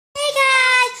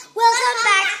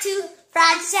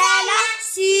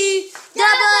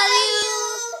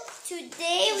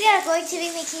going to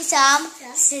be making some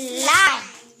slime.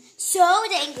 So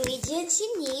the ingredients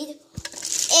you need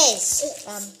is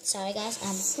sorry guys,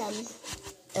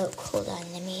 oh hold on,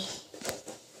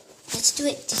 let's do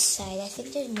it this side. I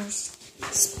think there's more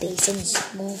space and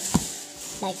it's more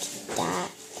like that.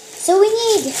 So we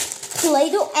need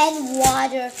Play-Doh and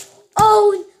water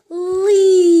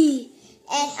only.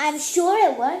 And I'm sure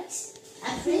it works.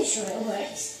 I'm pretty sure it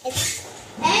works.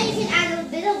 And you can add a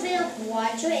little bit of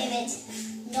water if it's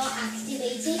not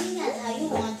activating as how you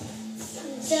want.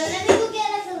 So let me go get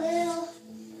like a little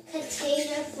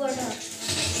container for the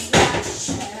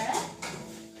slasher.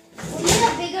 We need a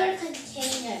bigger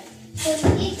container. So we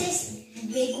need this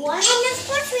big one. And of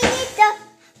course we need the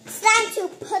slime to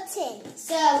put in.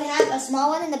 So we have a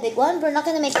small one and a big one. We're not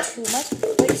going to make too much.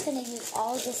 We're just going to use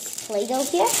all this Play-Doh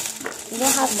here. We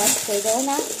don't have much Play-Doh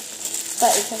now.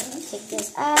 But we can take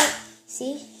this out.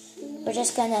 See? We're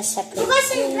just going to separate it.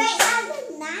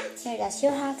 Here, that's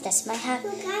your half. That's my half.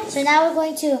 So now we're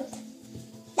going to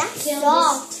That's fill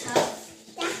soft. this tub.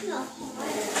 That's not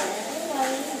hard.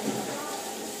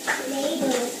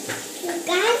 Play-Doh. You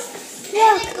guys, And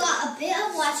I got a bit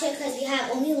of water because we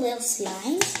have only little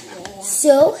slimes. Yeah.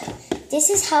 So this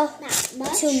is how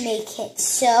to make it.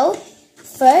 So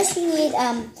first we need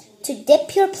to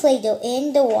dip your Play-Doh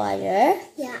in the water.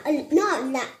 Yeah,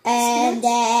 not that. And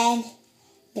then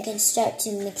you can start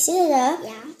to mix it up.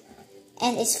 Yeah.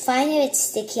 And it's fine if it's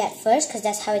sticky at first because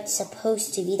that's how it's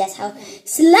supposed to be. That's how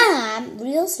slime,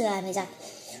 real slime is.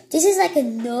 This is like a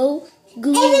no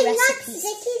glue If recipe it's not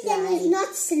sticky, then it's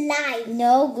not slime.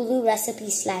 No glue recipe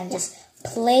slime. Just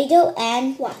Play-Doh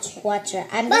and water.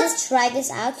 I'm going to try this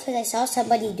out because I saw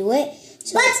somebody do it.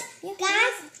 So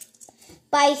Guys,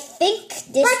 but I think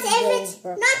this if will it's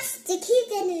work. not sticky,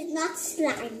 then it's not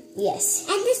slime. Yes.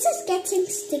 And this is getting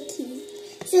sticky.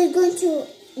 So it's going to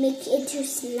make it into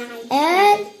slime.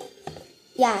 And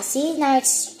yeah, see, now it's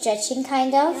stretching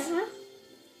kind of.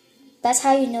 That's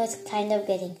how you know it's kind of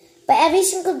getting. But every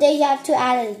single day you have to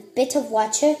add a bit of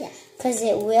water because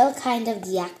it will kind of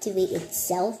deactivate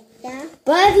itself. Yeah.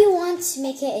 But if you want to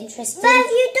make it interesting, But if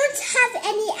you don't have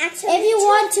any activity, if you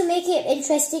want to make it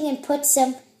interesting and put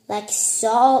some like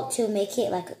salt to make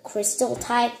it like a crystal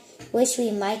type, which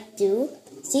we might do.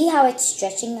 See how it's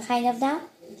stretching kind of now?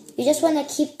 You just want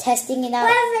to keep testing it out.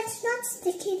 But if it's not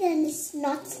sticky, then it's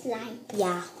not slime.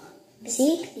 Yeah.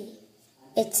 See?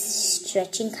 It's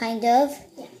stretching kind of.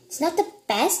 Yeah. It's not the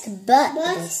best, but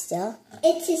it's still.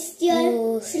 It is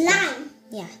still slime.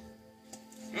 Yeah.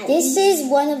 This is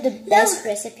one of the best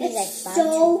recipes I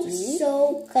found to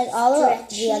do. Because all of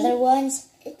the other ones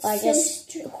are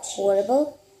just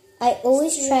horrible. I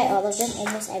always try all of them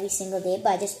almost every single day,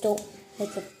 but I just don't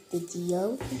make a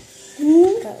video.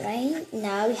 But right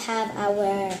now we have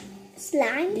our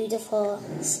slime. Beautiful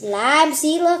slime.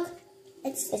 See, look.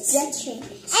 It's stretching.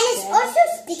 And it's also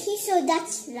sticky, so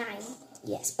that's slime.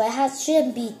 Yes, but it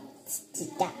shouldn't be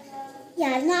that.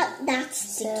 Yeah, not that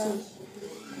sticky.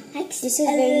 This is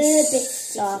very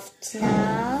soft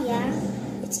now. Yeah.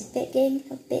 It's getting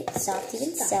a bit soft.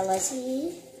 Even Stella's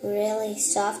really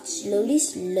soft.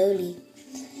 Slowly.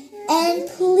 And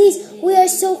please, we are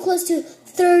so close to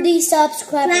 30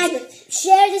 subscribers.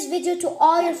 Share this video to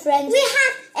all your friends. We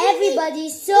have everybody.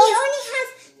 We only have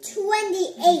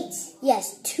 28.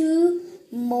 Yes, 2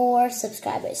 more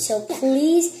subscribers. So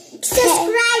please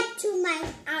subscribe to my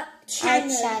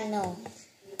channel.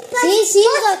 See,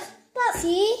 look.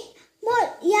 See?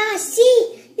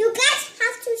 You guys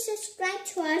have to subscribe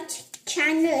to our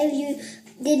channel if you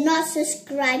did not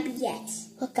subscribe yet.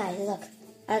 Look, guys, look.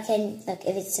 Look,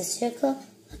 if it's a circle,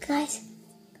 look, guys,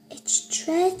 it's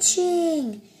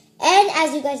stretching. And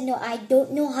as you guys know, I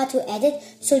don't know how to edit,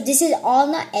 so this is all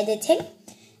not editing.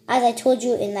 As I told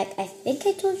you in I think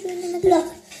I told you in the middle.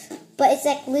 Look. But it's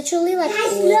literally like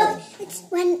guys, look, it's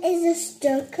when a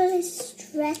circle is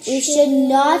stretching. We should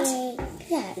not.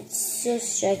 Yeah, it's so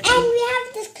stretchy. And we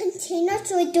have this container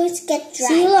so it doesn't get dry.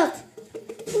 See, look.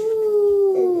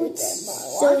 Ooh, it's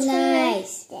so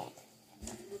nice.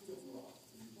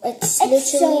 It's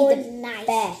literally the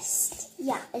best.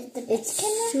 Yeah, it's the best. It's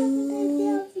Can I have a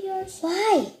little bit of yours?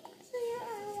 Why?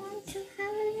 I want to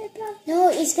have a little of. No,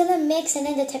 it's gonna mix and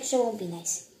then the texture won't be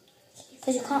nice.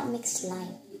 Because you can't mix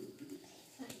slime.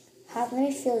 Let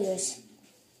me feel yours.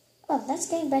 Oh, that's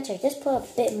getting better. Just put a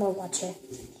bit more water.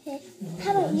 Okay.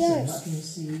 How about yours?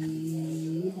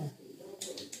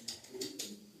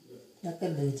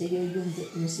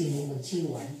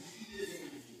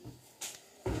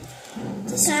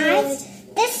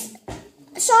 Guys,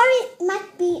 sorry it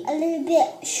might be a little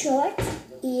bit short.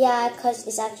 Yeah, because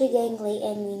it's actually getting late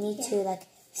and we need to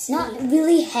it's not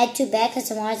really head to bed because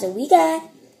tomorrow's the weekend.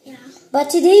 Yeah. But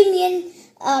today me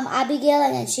and Abigail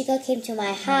and Anshika came to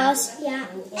my house. Yeah.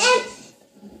 And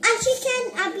Anshika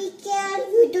and Abigail,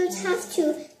 you don't have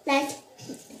to like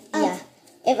Yeah.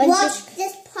 watch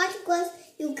this podcast.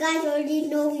 You guys already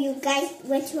know you guys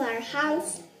went to our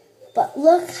house. But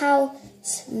look how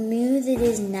smooth it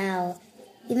is now.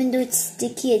 Even though it's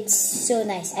sticky, it's so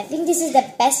nice. I think this is the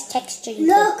best texture you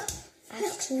Look. can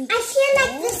actually I feel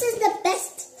like this is the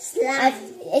best slime.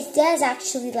 It does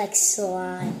actually like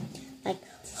slime. Like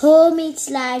homemade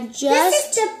slime This just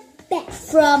is the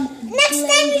best. from Next time you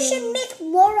Play-Doh. should make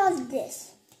more of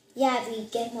this. Yeah, we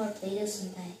get more Play-Doh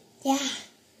sometime. Yeah.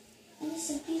 And it's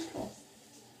so beautiful.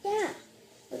 Yeah.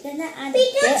 We're gonna add We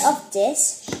a bit just- of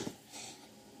this.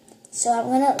 So I'm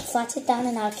gonna flat it down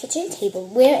on our kitchen table.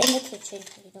 We're in the kitchen.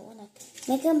 We don't wanna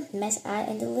make a mess out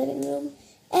in the living room.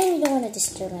 And we don't wanna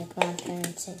disturb my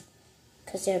grandparents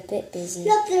because they're a bit busy.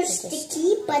 Look, they're with this.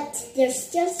 sticky, but they're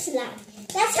still slime.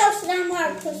 That's how slime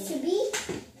are supposed to be.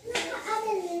 Can I add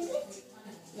a little bit?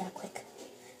 Yeah, quick.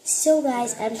 So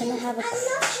guys, I'm gonna have a I'm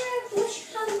not sure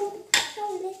how little.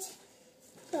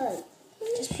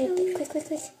 just put it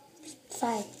quick.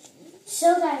 Fine.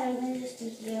 So guys, I'm gonna just do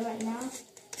here right now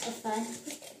for fun.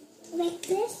 Like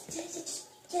this?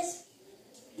 Just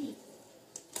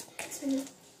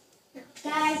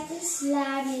guys, this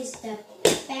slime is the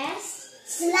best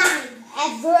Slime.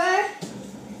 ever.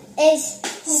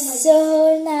 It's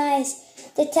so nice.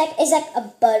 The tech is like a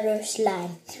butter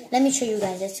slime. Let me show you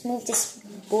guys. Let's move this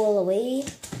bowl away.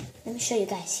 Let me show you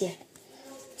guys here.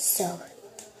 So,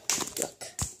 look.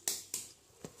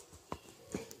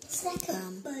 It's like a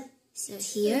bud. So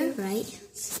here, right?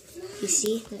 You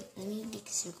see? Let me make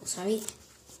a circle. Sorry,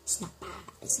 it's not bad.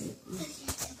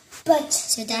 But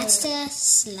so that's the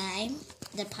slime,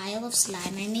 the pile of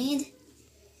slime I made.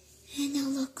 And now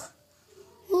look.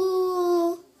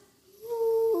 Ooh,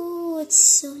 it's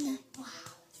so nice. Wow.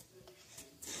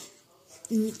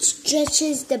 And it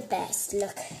stretches the best.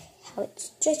 Look how it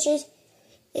stretches.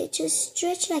 It just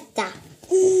stretches like that.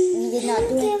 We did not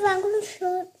do it. Okay, I'm going to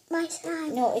show my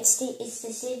slime. No, it's the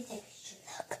same texture.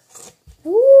 Look.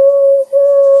 Woo!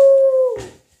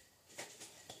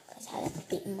 Guys, I have a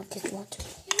bit more because want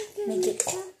to make it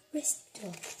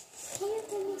crystal. Can you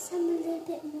give me some a little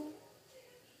bit more?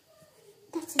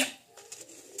 That's it.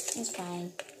 It's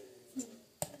fine.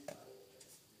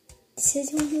 This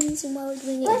is the reason why we're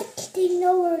doing it. But they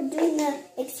know we're doing an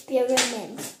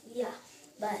experiment. Yeah,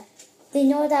 but they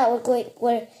know that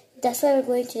that's why we're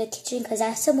going to the kitchen because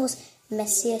that's the most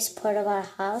messiest part of our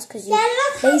house because you Yeah,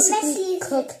 look how messy basically is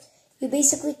cook. You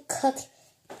basically cook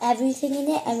everything in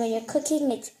it, and when you're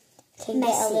cooking, it can get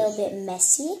a Messy. little bit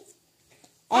messy.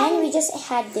 And we just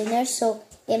had dinner, so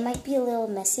it might be a little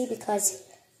messy because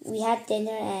we had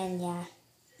dinner and yeah.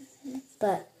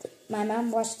 But my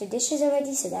mom washed the dishes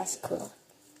already, so that's cool.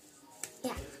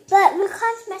 Yeah. But we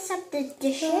can't mess up the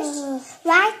dishes,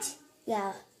 right?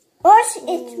 Yeah. Or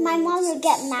it's my mom will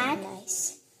get mad.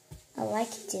 Nice. I like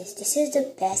this. This is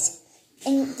the best.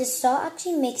 And the salt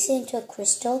actually makes it into a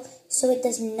crystal, so it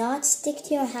does not stick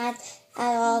to your hand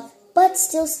at all, but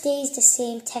still stays the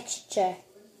same texture.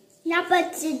 Yeah,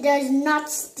 but it does not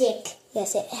stick.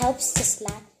 Yes, it helps the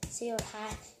slime so your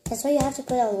hand. That's why you have to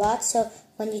put a lot, so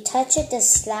when you touch it, the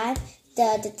slime,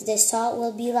 the salt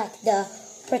will be like the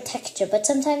protector. But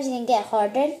sometimes it can get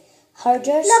harder. Look,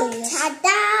 So you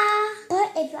ta-da!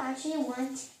 But if you actually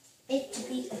want it to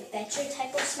be a better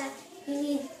type of slime, you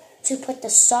need to put the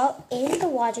salt in the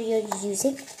water you're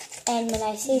using. And when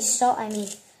I say salt, I mean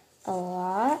a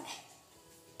lot.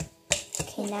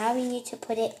 Okay, now we need to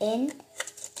put it in.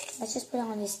 Let's just put it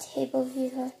on this table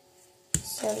here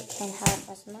so we can have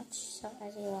as much salt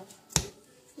as we want.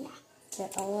 Yeah. They're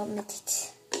all limited.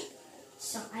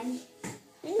 So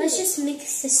let's just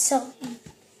mix the salt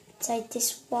inside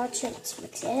this water. Let's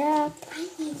mix it up. I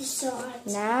need the salt.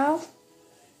 Now,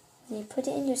 when you put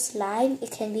it in your slime,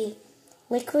 it can be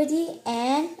liquidy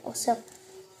and also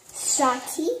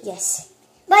Salty. yes.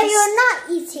 But you're not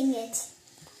eating it,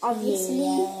 obviously.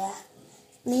 Yeah.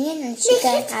 Me and Make Anshika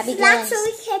and it Abigail. flat so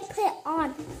we can put it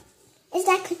on. It's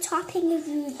like a topping if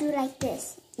you do like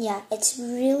this. Yeah, it's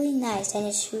really nice and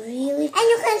it's really And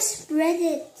you can spread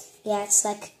it. yeah. It's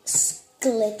like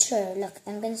glitter. Look,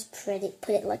 I'm gonna spread it,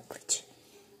 put it like glitter.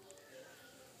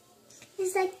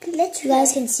 It's like glitter. You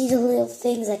guys can see the little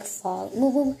things like fall.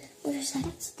 Move your side.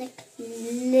 That's like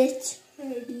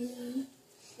glittery.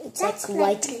 It's That's like like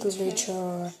white glitter.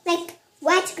 glitter. Like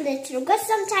white glitter. Because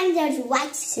sometimes there's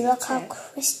white See, glitter. look how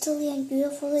crystally and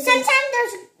beautiful it is. Sometimes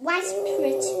there's white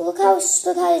glitter. Look how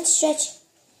it's stretched.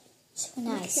 So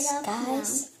nice, it up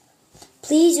guys.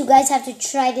 Please, you guys have to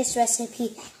try this recipe.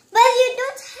 But you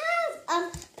don't have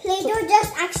Play-Doh,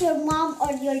 just ask your mom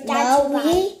or your dad Now to buy.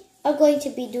 we are going to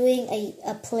be doing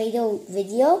a Play-Doh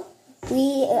video.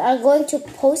 We are going to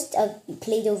post a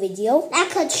Play-Doh video.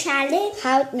 Like a challenge.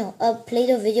 A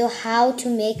Play-Doh video how to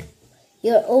make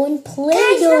your own Guys,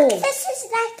 Play-Doh. look, this is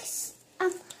like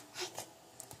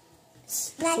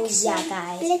So yeah,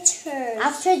 guys. glitter.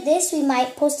 After this, we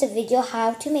might post a video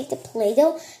how to make the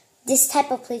Play-Doh, this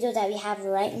type of Play-Doh that we have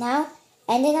right now.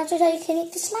 And then after that, you can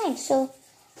make the slime. So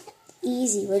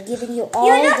easy. We're giving you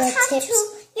all the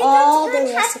tips, all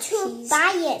the recipes. Have to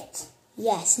buy it.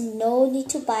 Yes, no need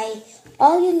to buy.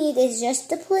 All you need is just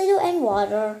the Play-Doh and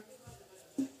water.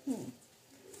 And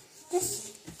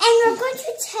we're going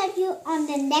to tell you on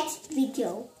the next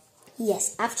video.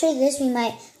 Yes, after this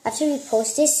after we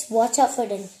post this, watch out for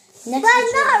the next video. But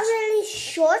not really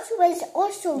short, it was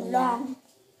also long.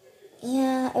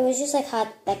 Yeah, it was just like how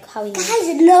we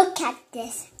Guys, look at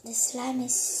this. The slime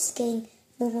is getting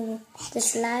the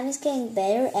slime is getting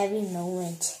better every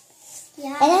moment.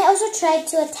 Yeah. And I also tried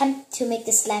to attempt to make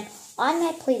the slime on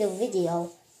my Play-Doh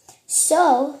video.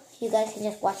 So you guys can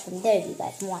just watch from there if you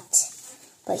guys want.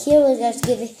 But here we're just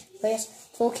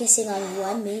focusing on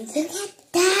one main thing. Look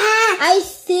at that. I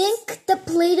think the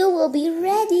Play-Doh will be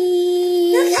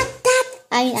ready. Look at that.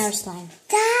 I mean our slime.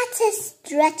 That's a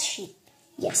stretchy.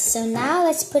 Yes, so now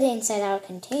let's put it inside our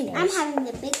containers. I'm having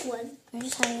the big one. I'm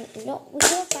just having we don't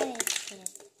find it.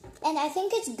 And I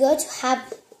think it's good to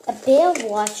have a bit of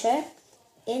water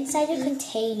inside your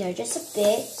container, just a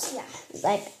bit,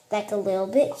 like a little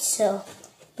bit, so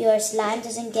your slime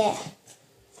doesn't get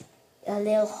a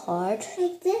little hard.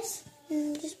 Like this.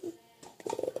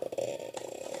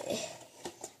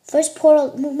 First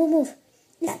pour move.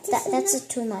 That's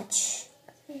too much.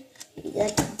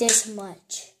 Like this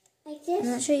much. Like this.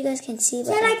 I'm not sure you guys can see,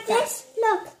 but So like this.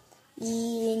 Look.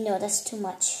 No, that's too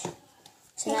much.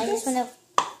 So Like now I just wanna.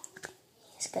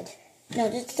 It's good. No,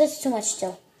 that's too much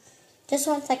still. Just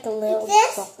want like a little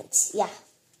droplets. Yeah.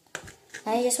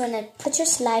 Now you just wanna put your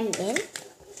slime in,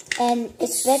 and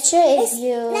it's better if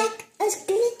you. Like a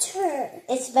glitter.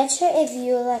 It's better if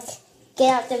you like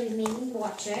get out the remaining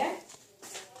water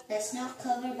that's not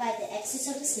covered by the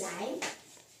excess of the slime.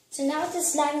 So now the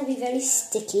slime will be very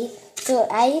sticky. So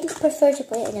I prefer to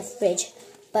put it in the fridge.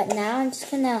 But now I'm just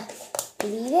gonna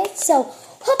leave it. So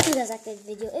hope you guys liked this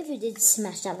video. If you did,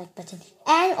 smash that like button.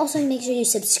 And also make sure you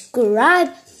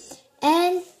subscribe.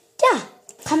 And yeah,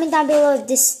 comment down below if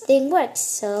this thing works.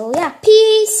 So yeah,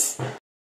 peace.